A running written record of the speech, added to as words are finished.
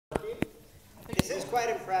quite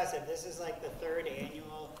impressive. This is like the 3rd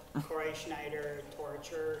annual Corey Schneider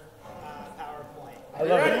torture PowerPoint. I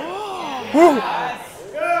love it. Here we go.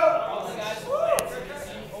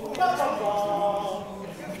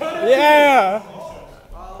 Yeah.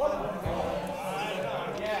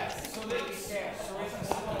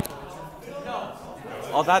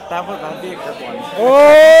 Oh, that'd be a good one.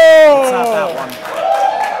 Oh! It's not that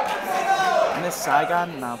one. Miss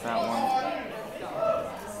Saigon, not that one.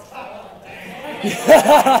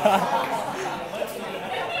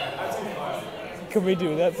 Can we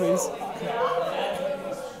do that, please?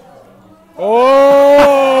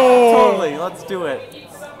 Oh! Totally, let's do it.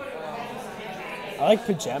 I like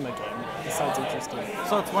pajama game. That sounds interesting.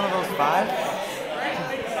 So it's one of those 5?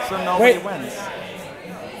 So nobody Wait. wins.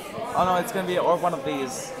 Oh no, it's gonna be or one of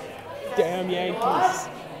these. Damn Yankees.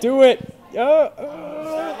 Do it! Start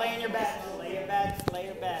laying your bets. Lay your bets. Lay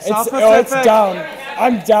your bets. It's down.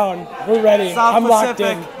 I'm down. We're ready. South I'm locked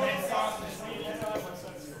Pacific.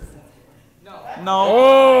 in. No.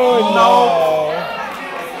 Oh, no.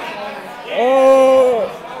 Oh.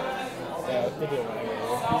 Yeah, they do it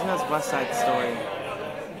whatever. He has West Side Story.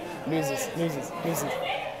 Newsies.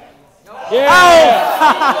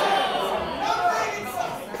 Yeah!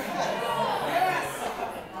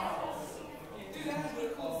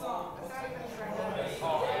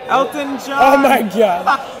 Elton John. Oh my god.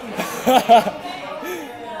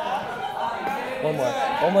 One more.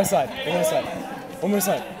 One more side. One more side. One more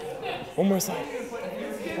side. One more side.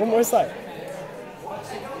 One more side.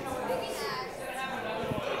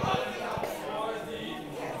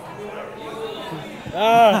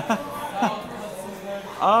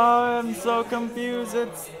 I'm so confused.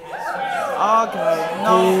 It's okay.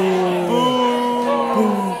 No.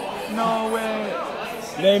 Boo. No way.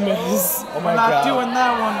 Name is. Oh my We're not god. doing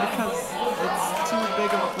that one because it's too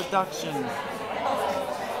big of a production.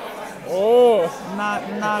 Oh.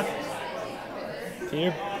 Not.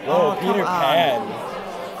 Peter. Oh, Oh, come Peter on. Pan.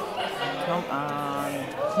 Come on.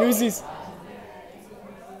 Newsies.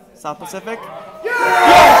 South Pacific.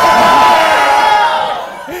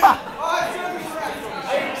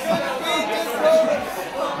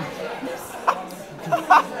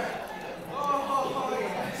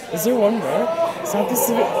 Is there one more? South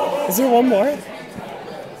Pacific. Is there one more?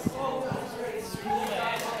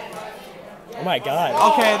 Oh my god.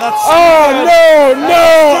 Okay, that's. Oh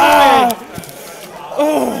no!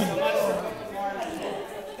 Oh.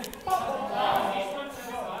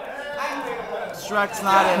 Shrek's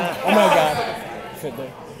not in it. Oh my god. Fiddler.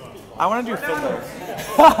 I want to do Fiddler.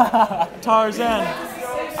 Tarzan.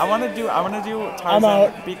 I want to do Tarzan I'm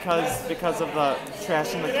out. because of the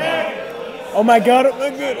trash in the can. Oh my god. Oh my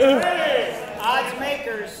god. Odds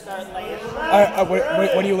makers start laying. Alright,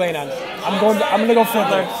 what are you laying on? I'm gonna go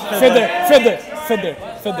Fiddler. Fiddler.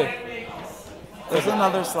 There's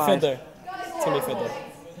another slide. Fiddler. It's gonna be Fiddler.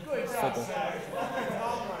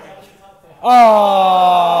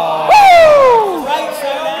 Oh! Woo! Right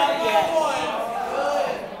side out,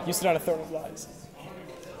 yeah. You sit on a throne of lies.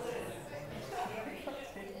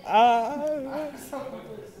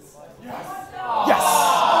 Yes.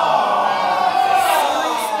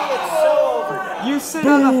 Seriously, it's so overdone. You sit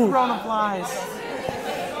on the throne of lies.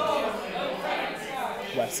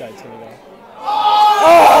 West side's gonna go.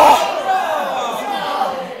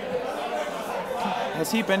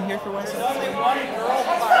 Has he been here for West Side? Only one girl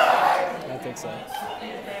part. I don't think so.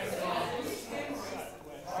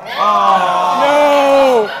 Oh.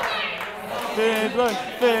 No! Fiddler.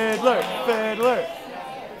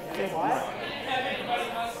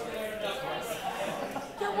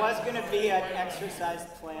 There was going to be an exercise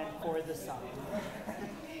plan for the song.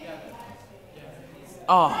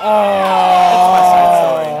 Oh.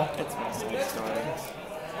 It's West Side Story.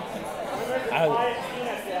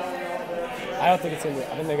 I don't think it's gonna be. I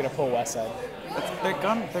think they're gonna pull West Side. They're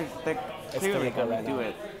clearly gonna go gonna right do now.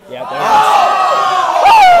 it. Yeah, there it is.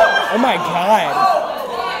 Oh my god!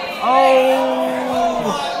 Oh.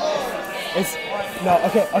 It's no.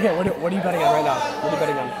 Okay. What are you betting on right now? What are you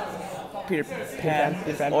betting on? Peter Pan.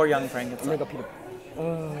 Or Young Frankenstein. I'm gonna go Peter.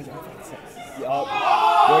 Oh, Young Frankenstein. Yup.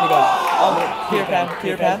 Where are you going? Oh, Peter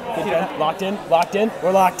Pan. Locked in.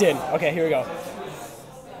 We're locked in. Okay, here we go.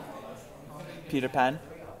 Peter Pan.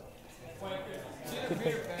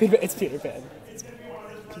 It's Peter Pan.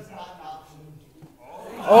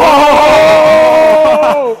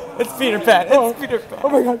 Oh! It's Peter Pan. It's Peter Pan. Oh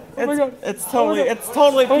my god. It's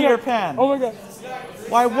totally Peter Pan. Oh my god.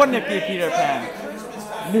 Why wouldn't it be Peter Pan?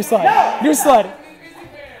 New slide.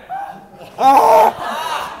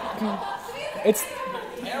 Ah! It's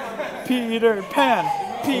Peter Pan.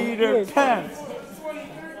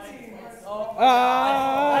 I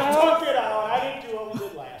took it out. I didn't do a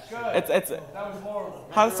It's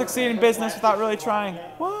how to succeed in business without really trying.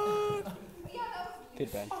 What?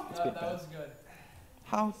 Pit bad. It's pit bad.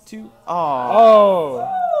 How to? Oh.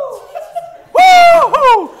 Oh.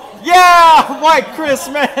 Woo! Yeah! White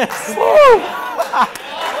Christmas! Woo!